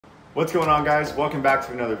What's going on, guys? Welcome back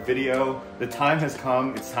to another video. The time has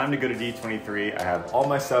come. It's time to go to D23. I have all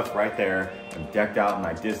my stuff right there. I'm decked out in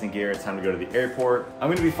my Disney gear. It's time to go to the airport. I'm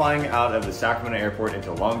gonna be flying out of the Sacramento airport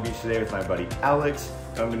into Long Beach today with my buddy Alex,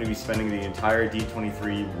 who I'm gonna be spending the entire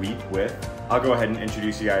D23 week with. I'll go ahead and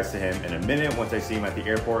introduce you guys to him in a minute once I see him at the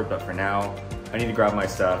airport, but for now, I need to grab my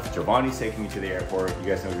stuff. Giovanni's taking me to the airport. You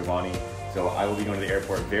guys know Giovanni. So I will be going to the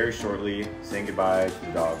airport very shortly, saying goodbye to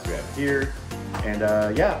the dogs we have here. And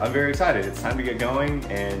yeah, I'm very excited. It's time to get going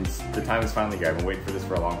and the time is finally here. I've been waiting for this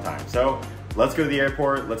for a long time. So let's go to the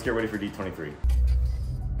airport. Let's get ready for D23.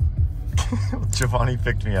 Giovanni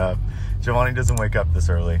picked me up. Giovanni doesn't wake up this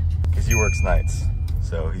early because he works nights.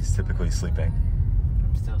 So he's typically sleeping.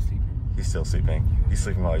 I'm still sleeping. He's still sleeping. He's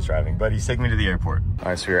sleeping while he's driving, but he's taking me to the airport. All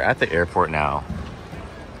right, so we're at the airport now.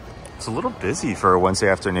 It's a little busy for a Wednesday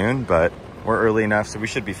afternoon, but we're early enough, so we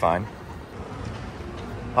should be fine.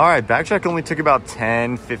 All right, bag check only took about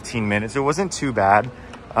 10, 15 minutes. It wasn't too bad.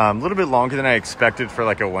 A little bit longer than I expected for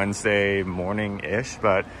like a Wednesday morning-ish,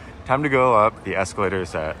 but time to go up the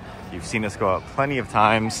escalators that you've seen us go up plenty of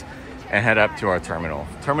times and head up to our terminal.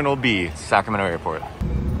 Terminal B, Sacramento Airport.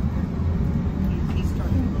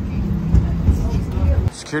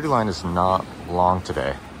 Security line is not long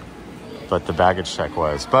today, but the baggage check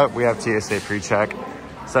was. But we have TSA pre-check,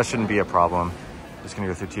 so that shouldn't be a problem. Just gonna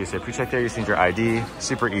go through TSA pre-check there. You just need your ID,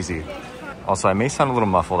 super easy. Also, I may sound a little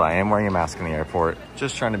muffled. I am wearing a mask in the airport,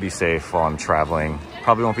 just trying to be safe while I'm traveling.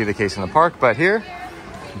 Probably won't be the case in the park, but here,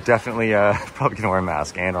 definitely probably gonna wear a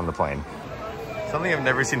mask and on the plane. Something I've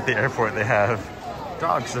never seen at the airport, they have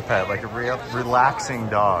dogs to pet, like relaxing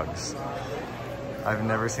dogs. I've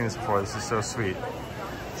never seen this before. This is so sweet.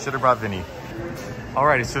 Should have brought Vinny.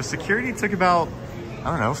 Alrighty, so security took about,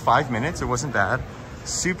 I don't know, 5 minutes. It wasn't bad.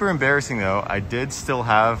 Super embarrassing though. I did still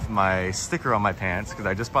have my sticker on my pants because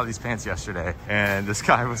I just bought these pants yesterday. And this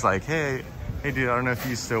guy was like, hey dude, I don't know if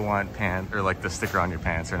you still want pants or like the sticker on your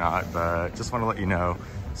pants or not, but just want to let you know.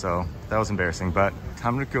 So that was embarrassing, but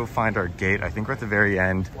time to go find our gate. I think we're at the very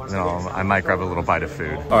end. I might grab a little bite of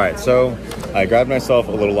food. All right, so I grabbed myself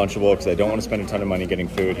a little Lunchable because I don't want to spend a ton of money getting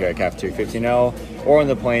food here at Cafeteria 15L or on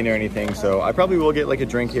the plane or anything. So I probably will get like a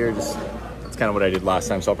drink here. Just it's kind of what I did last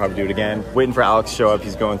time, so I'll probably do it again. Waiting for Alex to show up.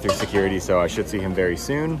 He's going through security, so I should see him very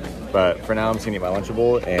soon. But for now, I'm just gonna eat my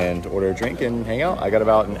Lunchable and order a drink and hang out. I got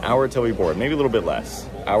about an hour till we board, maybe a little bit less.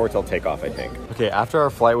 Hour till takeoff, I think. Okay, after our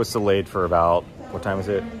flight was delayed for about, what time is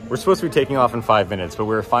it? We're supposed to be taking off in 5 minutes, but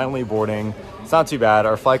we're finally boarding. It's not too bad.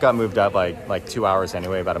 Our flight got moved up like 2 hours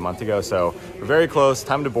anyway, about a month ago. So we're very close,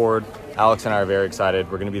 time to board. Alex and I are very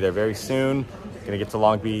excited. We're gonna be there very soon. Gonna get to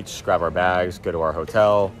Long Beach, grab our bags, go to our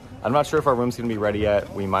hotel. I'm not sure if our room's gonna be ready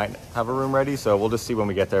yet. We might have a room ready, so we'll just see when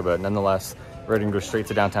we get there. But nonetheless, we're gonna go straight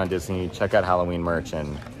to downtown Disney, check out Halloween merch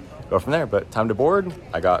and go from there. But time to board.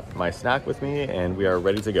 I got my snack with me and we are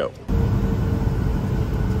ready to go.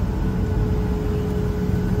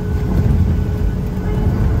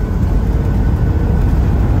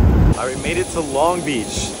 All right, we made it to Long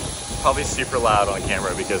Beach. Probably super loud on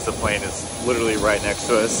camera because the plane is literally right next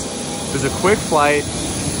to us. It was a quick flight,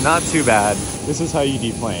 not too bad. This is how you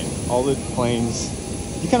deplane. All the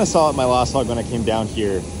planes, you kind of saw it in my last vlog when I came down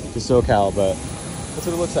here to SoCal, but that's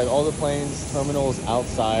what it looks like. All the planes, terminals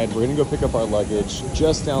outside. We're gonna go pick up our luggage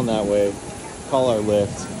just down that way, call our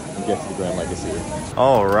lift, and get to the Grand Legacy.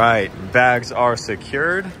 All right, bags are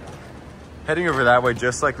secured. Heading over that way,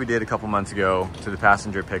 just like we did a couple months ago to the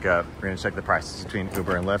passenger pickup. We're gonna check the prices between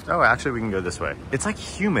Uber and Lyft. Oh, actually we can go this way. It's like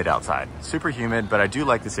humid outside, super humid, but I do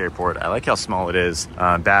like this airport. I like how small it is.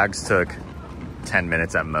 Bags took 10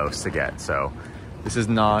 minutes at most to get, so this is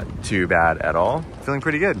not too bad at all. Feeling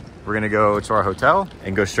pretty good. We're gonna go to our hotel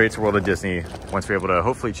and go straight to World of Disney once we're able to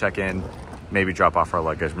hopefully check in, maybe drop off our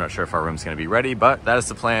luggage. I'm not sure if our room's gonna be ready, but that is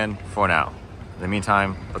the plan for now. In the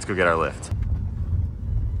meantime, let's go get our lift.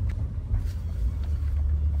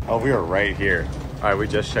 Oh, we are right here. All right, we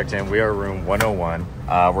just checked in. We are room 101.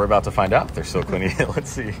 We're about to find out if they're still cleaning it. Let's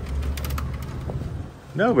see.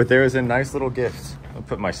 No, but there is a nice little gift. I'll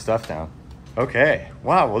put my stuff down. Okay,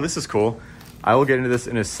 wow, well this is cool. I will get into this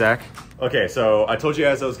in a sec. Okay, so I told you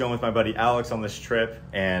guys I was going with my buddy Alex on this trip,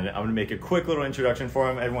 and I'm gonna make a quick little introduction for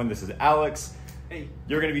him. Everyone, this is Alex. Hey.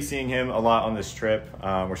 You're gonna be seeing him a lot on this trip.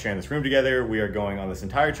 We're sharing this room together. We are going on this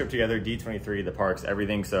entire trip together, D23, the parks,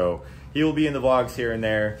 everything. So he will be in the vlogs here and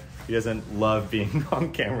there. He doesn't love being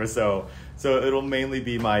on camera, so it'll mainly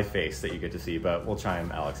be my face that you get to see, but we'll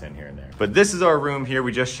chime Alex in here and there. But this is our room here.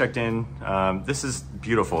 We just checked in. This is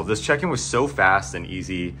beautiful. This check-in was so fast and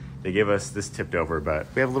easy. They gave us this tipped over, but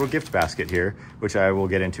we have a little gift basket here, which I will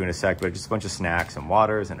get into in a sec, but just a bunch of snacks and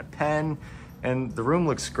waters and a pen. And the room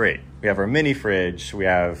looks great. We have our mini fridge. We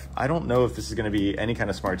have, I don't know if this is gonna be any kind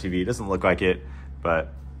of smart TV. It doesn't look like it,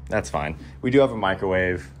 but that's fine. We do have a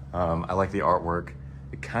microwave. I like the artwork.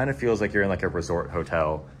 It kind of feels like you're in like a resort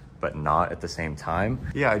hotel, but not at the same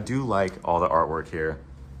time. Yeah, I do like all the artwork here.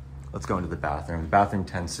 Let's go into the bathroom. The bathroom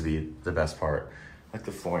tends to be the best part. Like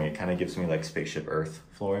the flooring, it kind of gives me like Spaceship Earth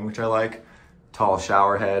flooring, which I like. Tall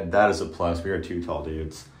shower head, that is a plus. We are two tall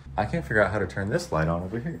dudes. I can't figure out how to turn this light on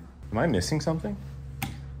over here. Am I missing something?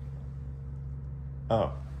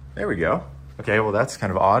 Oh, there we go. Okay, well that's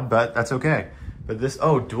kind of odd, but that's okay. But this,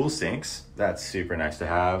 oh, dual sinks. That's super nice to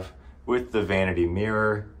have. With the vanity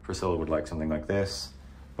mirror, Priscilla would like something like this.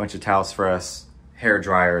 Bunch of towels for us, hair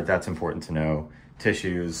dryer, that's important to know.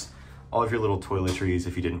 Tissues, all of your little toiletries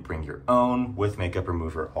if you didn't bring your own, with makeup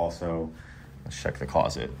remover also. Let's check the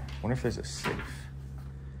closet. I wonder if there's a safe.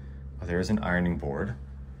 Oh, there is an ironing board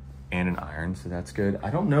and an iron, so that's good. I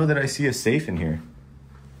don't know that I see a safe in here,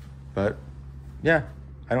 but yeah,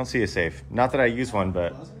 I don't see a safe. Not that I use one,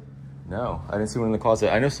 but no, I didn't see one in the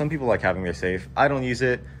closet. I know some people like having their safe. I don't use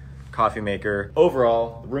it. Coffee maker.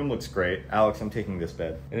 Overall, the room looks great. Alex, I'm taking this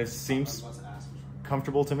bed, and it seems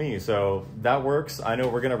comfortable to me, so that works. I know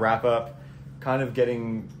we're gonna wrap up kind of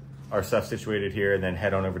getting our stuff situated here and then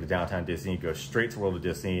head on over to downtown Disney, go straight to World of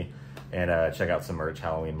Disney, and check out some merch,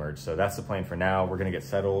 Halloween merch. So that's the plan for now. We're gonna get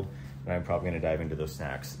settled, and I'm probably gonna dive into those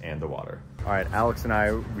snacks and the water. All right, Alex and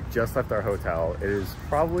I, we just left our hotel. It is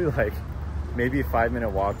probably like maybe a 5-minute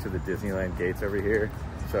walk to the Disneyland gates over here.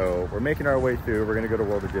 So we're making our way through. We're gonna go to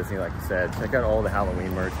World of Disney, like you said, check out all the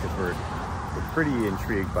Halloween merch because we're pretty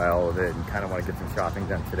intrigued by all of it and kind of want to get some shopping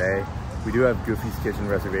done today. We do have Goofy's Kitchen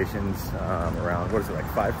reservations around, what is it, like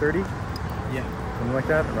 5:30? Yeah. Something like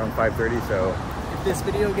that, around 5:30, so. If this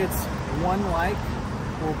video gets 1 like,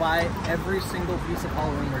 we'll buy every single piece of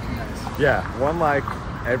Halloween merchandise. Yeah, 1 like,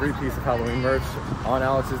 every piece of Halloween merch on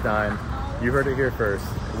Alex's dime. You heard it here first.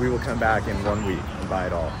 We will come back in 1 week and buy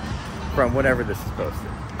it all from whenever this is posted.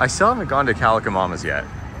 I still haven't gone to Calico Mama's yet,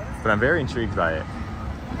 but I'm very intrigued by it,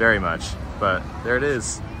 very much. But there it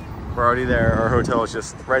is. We're already there. Our hotel is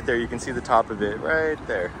just right there. You can see the top of it right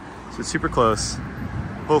there. So it's super close.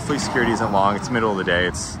 Hopefully security isn't long. It's middle of the day.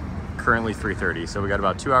 It's currently 3:30. So we got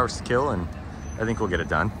about 2 hours to kill and I think we'll get it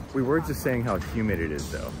done. We were just saying how humid it is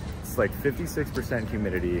though. It's like 56%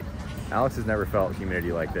 humidity. Alex has never felt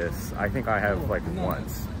humidity like this. I think I have like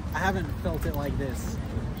once. I haven't felt it like this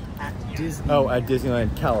at Disney. Oh, at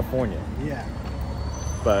Disneyland, California. Yeah.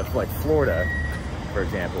 But like Florida, for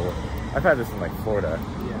example, I've had this in like Florida.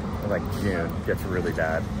 Yeah. In like June, it gets really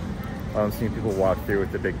bad. Seeing people walk through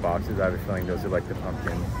with the big boxes, I have a feeling those are like the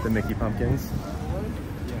pumpkins, the Mickey pumpkins.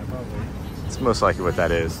 Yeah, probably. It's most likely what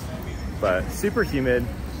that is. But super humid.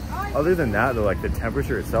 Other than that though, like the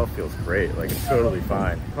temperature itself feels great. Like it's totally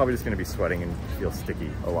fine. Probably just gonna be sweating and feel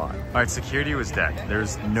sticky a lot. All right, security was dead.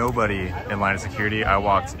 There's nobody in line of security. I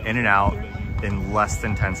walked in and out in less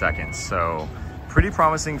than 10 seconds. So pretty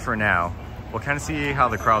promising for now. We'll kind of see how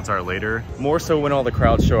the crowds are later. More so when all the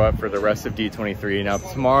crowds show up for the rest of D23. Now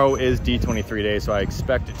tomorrow is D23 day, so I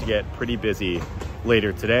expect it to get pretty busy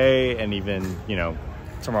later today, and even, you know,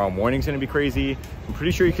 tomorrow morning's gonna be crazy. I'm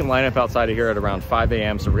pretty sure you can line up outside of here at around 5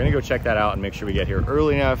 a.m. So we're gonna go check that out and make sure we get here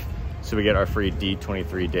early enough so we get our free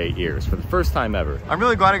D23 day ears for the first time ever. I'm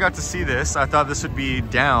really glad I got to see this. I thought this would be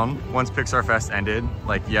down once Pixar Fest ended,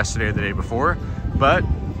 like yesterday or the day before, but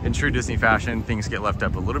in true Disney fashion, things get left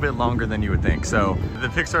up a little bit longer than you would think. So the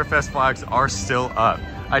Pixar Fest flags are still up.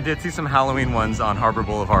 I did see some Halloween ones on Harbor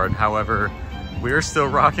Boulevard. However, we're still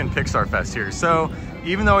rocking Pixar Fest here. So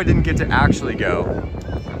even though I didn't get to actually go,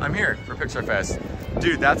 I'm here for Pixar Fest.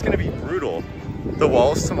 Dude, that's gonna be brutal. The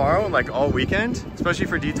walls tomorrow and like all weekend, especially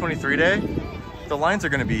for D23 day, the lines are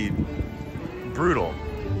gonna be brutal.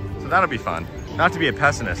 So that'll be fun. Not to be a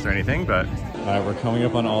pessimist or anything, but. All right, we're coming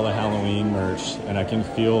up on all the Halloween merch and I can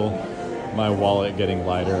feel my wallet getting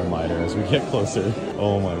lighter and lighter as we get closer.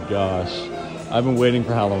 Oh my gosh. I've been waiting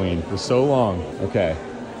for Halloween for so long. Okay,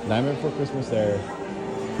 Nightmare Before Christmas there.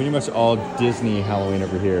 Pretty much all Disney Halloween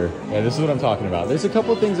over here. Yeah, this is what I'm talking about. There's a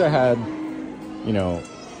couple things I had, you know,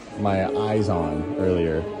 my eyes on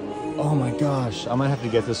earlier. Oh my gosh, I might have to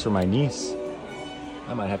get this for my niece.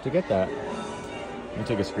 I might have to get that. Let me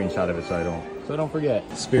take a screenshot of it so I don't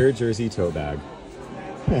forget. Spirit Jersey tote bag.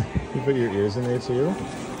 You put your ears in there too.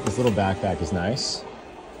 This little backpack is nice.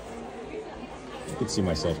 I could see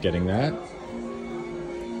myself getting that.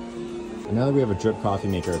 And now that we have a drip coffee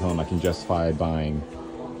maker at home, I can justify buying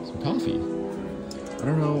some coffee. I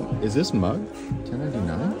don't know, is this mug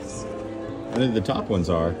 $10.99? And then the top ones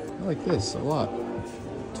are, I like this a lot.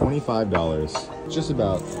 $25, just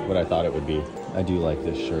about what I thought it would be. I do like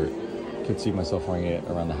this shirt. Could see myself wearing it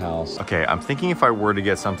around the house. Okay, I'm thinking if I were to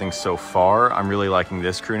get something so far, I'm really liking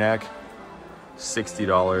this crew neck.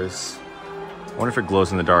 $60. I wonder if it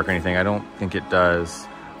glows in the dark or anything. I don't think it does.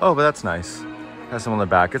 Oh, but that's nice. It has some on the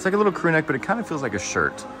back. It's like a little crew neck, but it kind of feels like a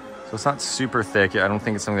shirt. So it's not super thick. I don't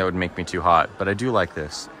think it's something that would make me too hot, but I do like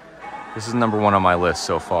this. This is number 1 on my list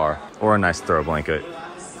so far. Or a nice throw blanket.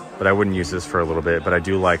 But I wouldn't use this for a little bit, but I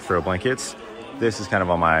do like throw blankets. This is kind of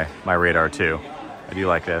on my radar too. I do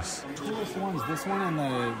like this. Coolest ones, this one and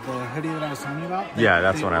the hoodie that I was telling you about. Yeah,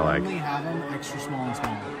 that's what I like. They only have them extra small and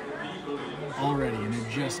small already, and it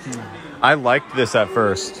just came out. I liked this at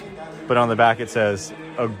first, but on the back it says,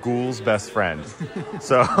 a ghoul's best friend.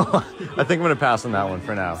 So I think I'm gonna pass on that one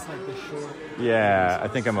for now. It's like the short. Yeah, I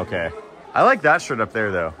think I'm okay. I like that shirt up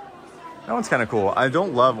there though. That one's kind of cool. I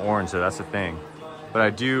don't love orange though, that's the thing. But I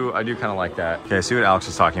do kind of like that. Okay, see what Alex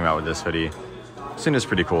was talking about with this hoodie. This thing is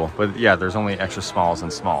pretty cool, but yeah, there's only extra smalls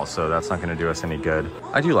and smalls, so that's not gonna do us any good.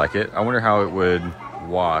 I do like it. I wonder how it would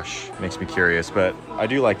wash. Makes me curious, but I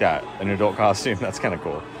do like that. An adult costume, that's kind of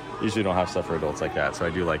cool. Usually don't have stuff for adults like that, so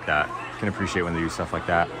I do like that. Can appreciate when they do stuff like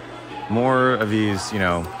that. More of these, you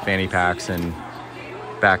know, fanny packs and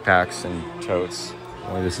backpacks and totes.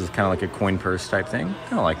 Only this is kind of like a coin purse type thing.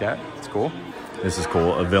 Kind of like that. It's cool. This is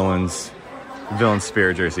cool. A villain's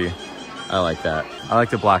spirit jersey. I like that. I like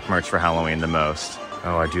the black merch for Halloween the most.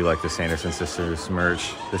 Oh, I do like the Sanderson Sisters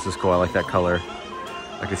merch. This is cool. I like that color.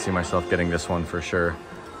 I could see myself getting this one for sure.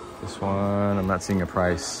 This one, I'm not seeing a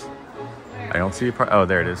price. I don't see a price. Oh,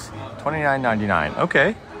 there it is. $29.99.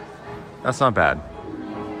 Okay. That's not bad.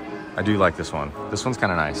 I do like this one. This one's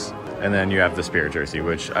kind of nice. And then you have the spirit jersey,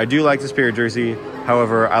 which I do like the spirit jersey.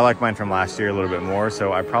 However, I like mine from last year a little bit more,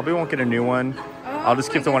 so I probably won't get a new one. I'll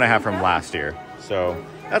just keep the one I have from last year. So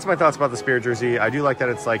that's my thoughts about the spirit jersey. I do like that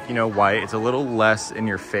it's like, you know, white. It's a little less in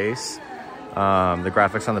your face. The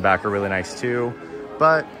graphics on the back are really nice too.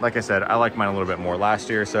 But like I said, I like mine a little bit more last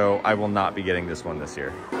year, so I will not be getting this one this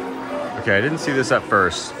year. Okay, I didn't see this at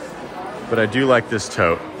first, but I do like this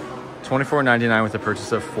tote. $24.99 with a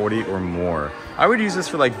purchase of 40 or more. I would use this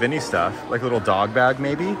for like Vinny stuff, like a little dog bag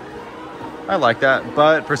maybe. I like that,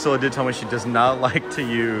 but Priscilla did tell me she does not like to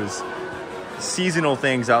use seasonal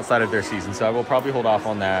things outside of their season, so I will probably hold off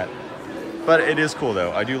on that. But it is cool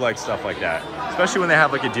though. I do like stuff like that, especially when they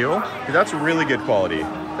have like a deal, because that's really good quality,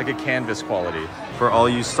 like a canvas quality. For all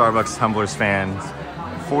you Starbucks tumblers fans,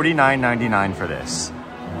 $49.99 for this.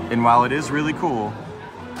 And while it is really cool,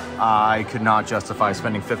 I could not justify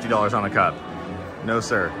spending $50 on a cup. No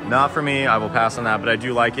sir, not for me. I will pass on that, but I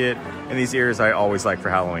do like it. And these ears I always like for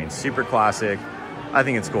Halloween. Super classic. I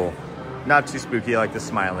think it's cool. Not too spooky, I like the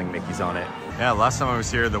smiling Mickeys on it. Yeah, last time I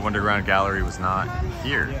was here, the Wonderground Gallery was not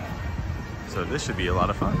here. So this should be a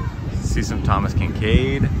lot of fun. See some Thomas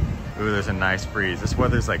Kincaid. Ooh, there's a nice breeze. This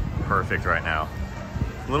weather's like perfect right now.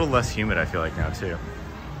 A little less humid, I feel like now too.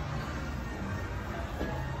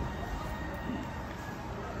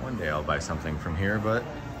 One day I'll buy something from here, but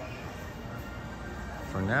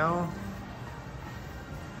for now,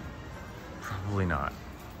 probably not.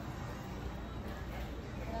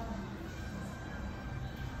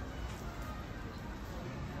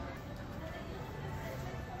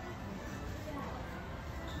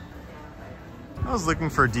 I was looking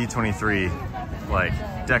for D23 like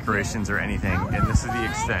decorations or anything, and this is the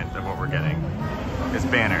extent of what we're getting. It's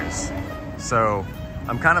banners. So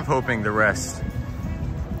I'm kind of hoping the rest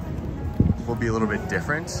will be a little bit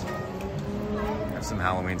different. I have some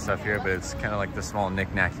Halloween stuff here, but it's kind of like the small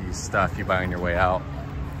knick-knacky stuff you buy on your way out.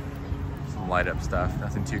 Some light up stuff,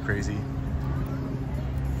 nothing too crazy.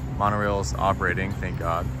 Monorail's operating, thank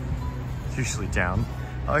God. It's usually down.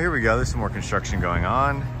 Oh, here we go, there's some more construction going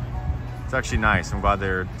on. It's actually nice. I'm glad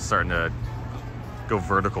they're starting to go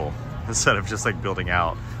vertical instead of just like building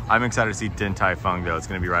out. I'm excited to see Din Tai Fung though. It's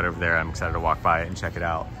gonna be right over there. I'm excited to walk by it and check it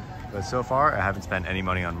out. But so far, I haven't spent any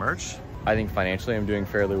money on merch. I think financially I'm doing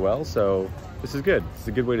fairly well, so this is good. It's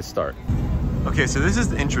a good way to start. Okay, so this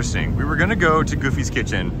is interesting. We were gonna go to Goofy's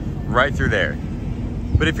Kitchen right through there.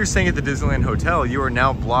 But if you're staying at the Disneyland Hotel, you are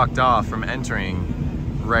now blocked off from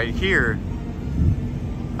entering right here.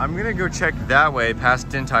 I'm gonna go check that way past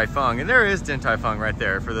Din Tai Fung, and there is Din Tai Fung right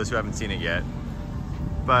there for those who haven't seen it yet.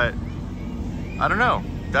 But I don't know,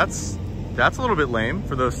 that's a little bit lame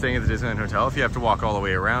for those staying at the Disneyland Hotel if you have to walk all the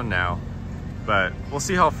way around now. But we'll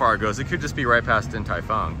see how far it goes. It could just be right past Din Tai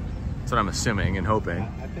Fung. That's what I'm assuming and hoping.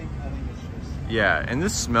 I think it's just... Yeah, and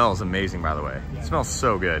this smells amazing, by the way. It smells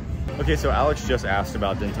so good. Okay, so Alex just asked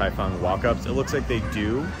about Din Tai Fung walk-ups. It looks like they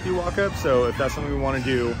do walk-ups, so if that's something we want to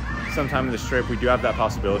do sometime in this trip, we do have that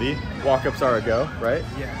possibility. Walk-ups are a go, right?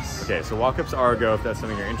 Yes. Okay, so walk-ups are a go if that's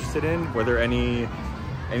something you're interested in. Were there any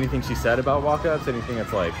Anything she said about walk-ups? Anything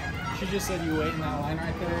that's like... She just said you wait in that line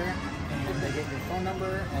right there, and they get your phone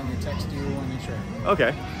number, and they text you when you're sure.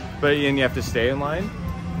 Okay. But and you have to stay in line?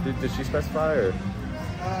 Did she specify, or...?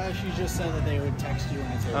 She just said that they would text you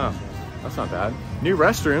when it's ready. Oh, that's not bad. New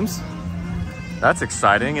restrooms. That's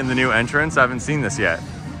exciting. And the new entrance. I haven't seen this yet.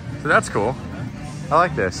 So that's cool. I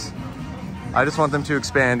like this. I just want them to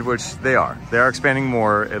expand, which they are. They are expanding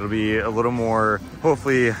more. It'll be a little more,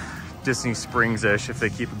 hopefully, Disney Springs-ish if they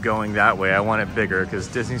keep going that way. I want it bigger because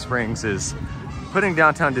Disney Springs is putting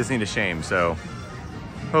downtown Disney to shame. So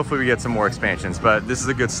hopefully we get some more expansions, but this is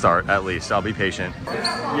a good start at least. I'll be patient.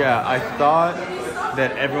 Yeah, I thought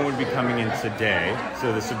that everyone would be coming in today.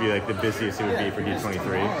 So this would be like the busiest it would be for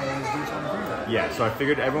D23. Yeah, so I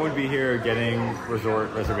figured everyone would be here getting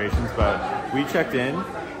resort reservations, but we checked in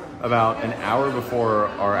about an hour before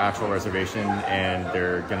our actual reservation, and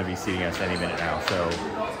they're gonna be seating us any minute now. So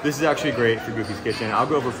this is actually great for Goofy's Kitchen. I'll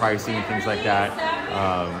go over pricing and things like that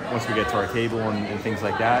once we get to our table and things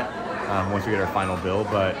like that, once we get our final bill.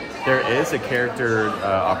 But there is a character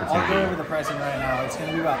opportunity. I'll go over the pricing right now. It's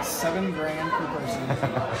gonna be about $7 grand per person.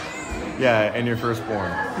 Yeah, and your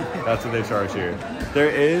firstborn. That's what they charge you.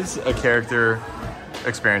 There is a character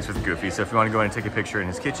experience with Goofy, so if you want to go in and take a picture in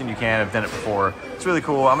his kitchen, you can. I've done it before. It's really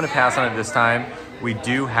cool. I'm going to pass on it this time. We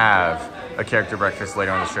do have a character breakfast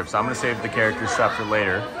later on the trip, so I'm going to save the character stuff for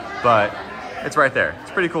later, but it's right there.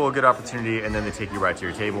 It's pretty cool, a good opportunity, and then they take you right to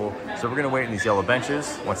your table. So we're going to wait in these yellow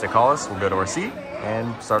benches. Once they call us, we'll go to our seat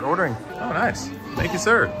and start ordering. Oh, nice. Thank you,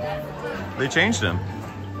 sir. They changed them.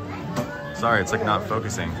 Sorry, it's like not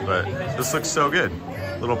focusing, but this looks so good.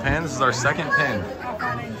 Little pen. This is our second pen.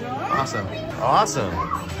 Awesome. Awesome.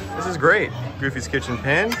 This is great. Goofy's Kitchen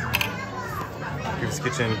pen. Goofy's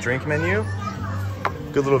Kitchen drink menu.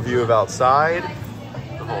 Good little view of outside.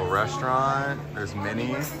 The whole restaurant. There's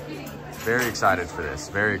Minnie. Very excited for this.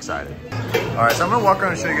 Very excited. All right, so I'm gonna walk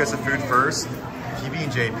around and show you guys the food first.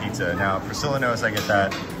 PB&J pizza. Now, Priscilla knows I get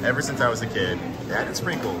that ever since I was a kid. They added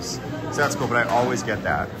sprinkles, so that's cool, but I always get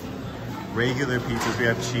that. Regular pizzas, we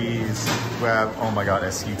have cheese, we have, oh my God,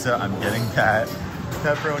 esquita, I'm getting that.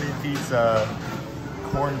 Pepperoni pizza,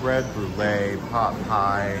 cornbread brulee, pot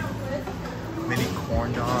pie, mini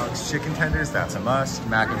corn dogs, chicken tenders, that's a must.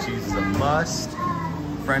 Mac and cheese is a must.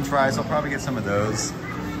 French fries, I'll probably get some of those.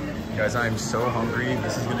 Guys, I'm so hungry.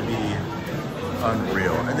 This is gonna be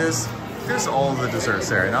unreal. And there's all the desserts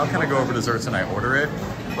there, and I'll kind of go over desserts when I order it.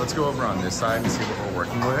 Let's go over on this side and see what we're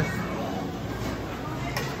working with.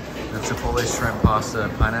 The Chipotle shrimp pasta,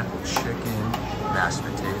 pineapple chicken, mashed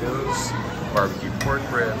potatoes, barbecue pork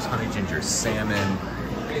ribs, honey ginger salmon,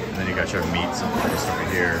 and then you got your meats, of course, over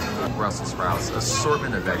here. Brussels sprouts,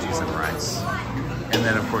 assortment of veggies and rice. And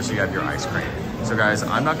then, of course, you have your ice cream. So guys,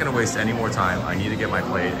 I'm not gonna waste any more time. I need to get my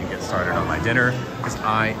plate and get started on my dinner because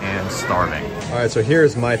I am starving. All right, so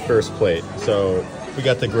here's my first plate. So we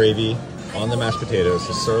got the gravy on the mashed potatoes,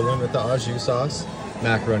 the sirloin with the au jus sauce,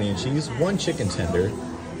 macaroni and cheese, one chicken tender.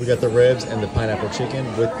 We got the ribs and the pineapple chicken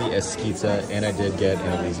with the esquita, and I did get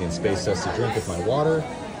an Elysian Space Dust to drink with my water.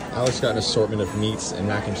 Alex got an assortment of meats and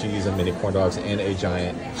mac and cheese and mini corn dogs and a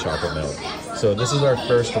giant chocolate milk. So this is our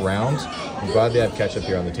first round. I'm glad they have ketchup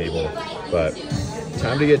here on the table, but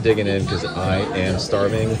time to get digging in because I am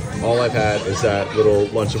starving. All I've had is that little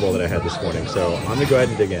Lunchable that I had this morning. So I'm gonna go ahead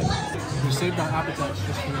and dig in. We saved our appetites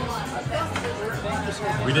just for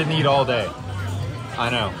this. We didn't eat all day. I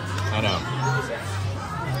know.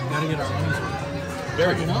 Gotta get our money's worth.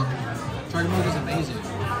 Very good. Target milk is amazing.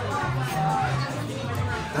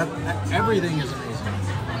 Everything is amazing.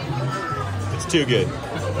 It's too good.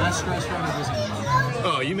 Best restaurant at Disneyland.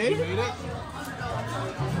 Oh, you made it? You made it?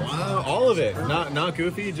 Wow, all of it. Not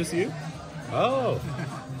Goofy, just you? Oh.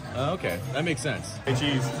 Okay, that makes sense. Hey,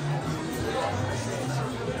 cheese.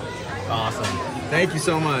 Awesome. Thank you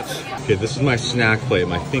so much. Okay, this is my snack plate,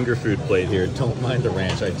 my finger food plate here. Don't mind the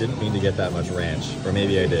ranch. I didn't mean to get that much ranch, or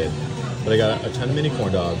maybe I did. But I got a ton of mini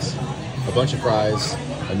corn dogs, a bunch of fries,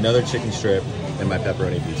 another chicken strip, and my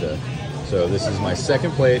pepperoni pizza. So this is my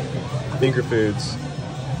second plate, finger foods.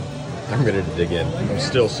 I'm ready to dig in. I'm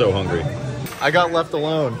still so hungry. I got left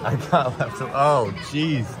alone. Oh,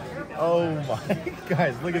 jeez. Oh my,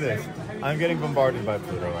 guys, look at this. I'm getting bombarded by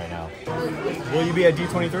Pluto right now. Will you be at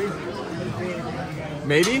D23?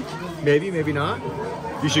 Maybe, maybe not.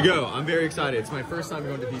 You should go. I'm very excited. It's my first time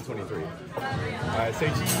going to D23. All right, say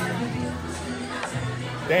cheese.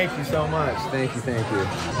 Thank you so much. Thank you.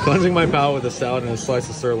 Cleansing my palate with a salad and a slice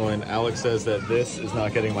of sirloin. Alex says that this is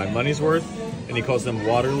not getting my money's worth, and he calls them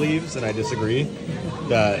water leaves, and I disagree.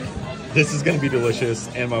 That this is gonna be delicious,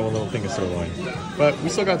 and my one little thing of sirloin. But we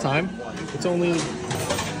still got time. It's only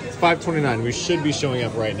 5:29. We should be showing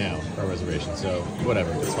up right now for our reservation, so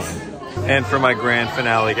whatever, it's fine. And for my grand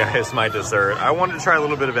finale, guys, my dessert. I wanted to try a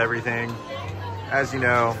little bit of everything. As you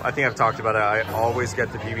know, I think I've talked about it, I always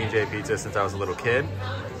get the PB&J pizza since I was a little kid.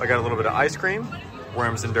 I got a little bit of ice cream,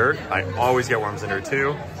 worms and dirt. I always get worms and dirt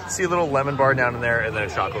too. See a little lemon bar down in there and then a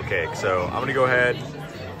chocolate cake. So I'm gonna go ahead,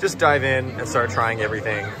 just dive in and start trying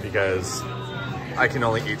everything because I can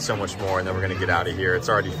only eat so much more and then we're gonna get out of here. It's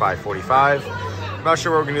already 5:45. I'm not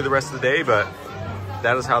sure what we're gonna do the rest of the day, but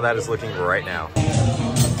that is how that is looking right now.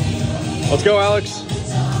 Let's go, Alex.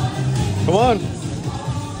 Come on.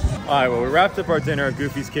 All right, well, we wrapped up our dinner at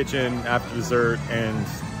Goofy's Kitchen after dessert, and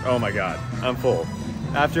oh my God, I'm full.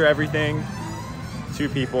 After everything, 2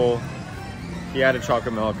 people, he added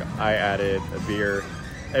chocolate milk, I added a beer.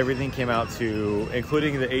 Everything came out to,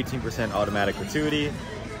 including the 18% automatic gratuity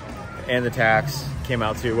and the tax, came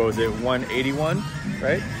out to, what was it, 181,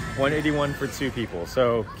 right? 181 for 2 people.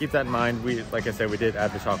 So keep that in mind. We, like I said, we did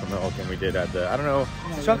add the chocolate milk and we did add the, I don't know,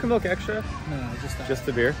 is the chocolate milk extra? No, just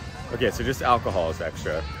the beer? Okay, so just alcohol is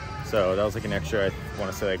extra. So that was like an extra, I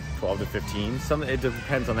want to say like 12 to 15. It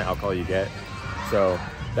depends on the alcohol you get. So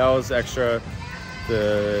that was extra.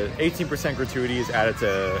 The 18% gratuity is added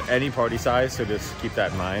to any party size, so just keep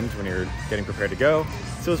that in mind when you're getting prepared to go.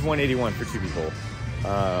 So it's 181 for 2 people.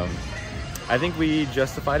 I think we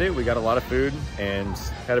justified it. We got a lot of food and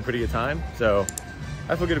had a pretty good time. So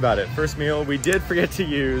I feel good about it. First meal, we did forget to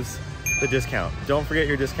use the discount. Don't forget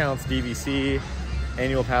your discounts, DVC,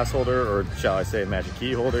 annual pass holder, or shall I say magic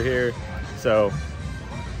key holder here. So,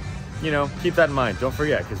 you know, keep that in mind. Don't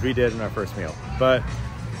forget, because we did in our first meal. But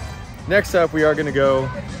next up, we are gonna go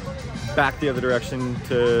back the other direction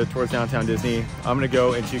towards downtown Disney. I'm gonna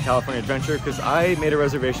go into California Adventure because I made a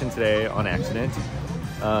reservation today on accident,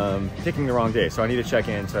 picking the wrong day. So I need to check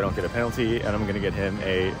in so I don't get a penalty, and I'm gonna get him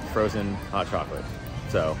a frozen hot chocolate.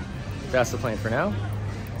 So that's the plan for now,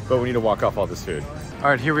 but we need to walk off all this food. All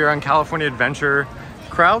right, here we are on California Adventure.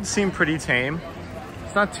 Crowds seem pretty tame.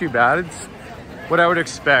 It's not too bad. It's what I would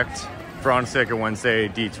expect for honestly like a Wednesday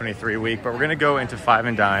D23 week, but we're gonna go into 5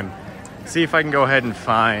 and Dime, see if I can go ahead and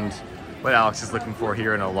find what Alex is looking for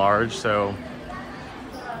here in a large. So,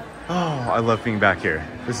 oh, I love being back here.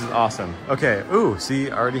 This is awesome. Okay, ooh,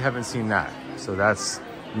 see, I already haven't seen that. So that's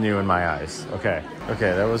new in my eyes. Okay,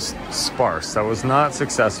 that was sparse. That was not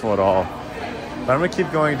successful at all. But I'm gonna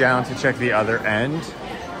keep going down to check the other end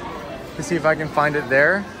to see if I can find it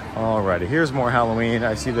there. Alrighty, here's more Halloween.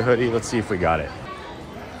 I see the hoodie. Let's see if we got it.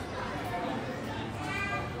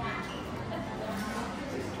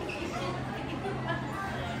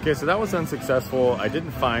 Okay, so that was unsuccessful. I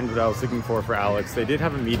didn't find what I was looking for Alex. They did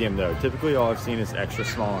have a medium though. Typically all I've seen is extra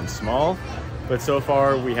small and small, but so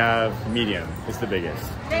far we have medium is the biggest.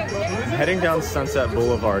 Heading down Sunset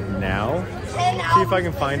Boulevard now. See if I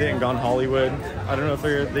can find it in Gone Hollywood. I don't know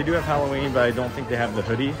if they do have Halloween, but I don't think they have the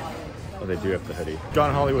hoodie. Oh, they do have the hoodie.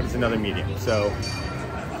 Gone Hollywood is another medium. So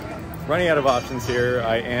running out of options here.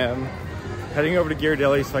 I am heading over to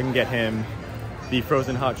Ghirardelli so I can get him the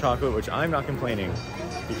frozen hot chocolate, which I'm not complaining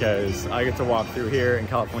because I get to walk through here in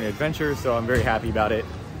California Adventure, so I'm very happy about it.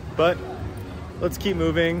 But let's keep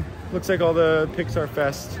moving. Looks like all the Pixar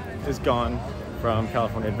Fest is gone from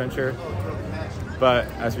California Adventure. But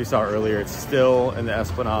as we saw earlier, it's still in the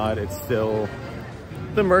Esplanade. It's still,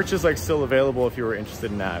 the merch is like still available if you were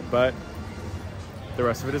interested in that, but the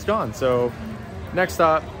rest of it is gone. So next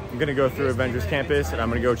stop, I'm gonna go through Avengers Campus and I'm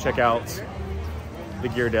gonna go check out the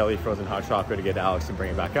Ghirardelli frozen hot chocolate to get Alex and bring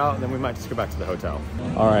it back out, and then we might just go back to the hotel.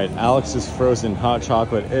 All right, Alex's frozen hot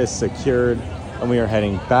chocolate is secured and we are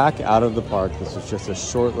heading back out of the park. This was just a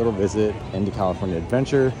short little visit into California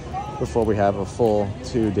Adventure before we have a full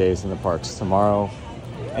 2 days in the parks tomorrow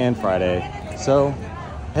and Friday. So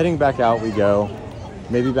heading back out we go,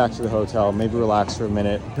 maybe back to the hotel, maybe relax for a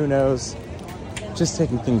minute, who knows? Just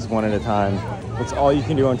taking things one at a time. That's all you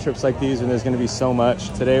can do on trips like these when there's gonna be so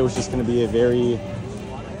much. Today was just gonna be a very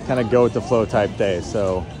kind of go with the flow type day.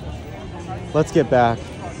 So let's get back,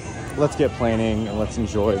 let's get planning, and let's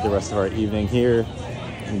enjoy the rest of our evening here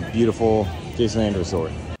in beautiful Disneyland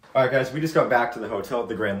Resort. All right guys, we just got back to the hotel at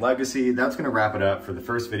the Grand Legacy. That's gonna wrap it up for the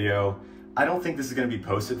first video. I don't think this is gonna be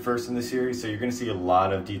posted first in the series, so you're gonna see a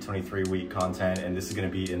lot of D23 week content, and this is gonna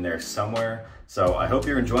be in there somewhere. So I hope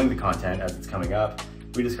you're enjoying the content as it's coming up.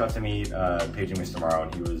 We just got to meet Paige and Mr. Morrow,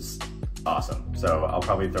 and he was awesome. So I'll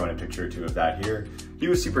probably throw in a picture or two of that here. He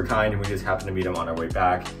was super kind, and we just happened to meet him on our way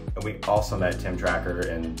back. And we also met Tim Tracker,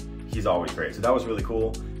 and he's always great. So that was really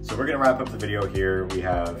cool. So we're gonna wrap up the video here. We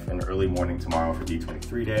have an early morning tomorrow for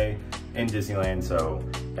D23 day in Disneyland. So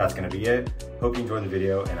that's gonna be it. Hope you enjoyed the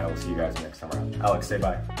video, and I will see you guys next time around. Alex, say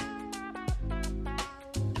bye.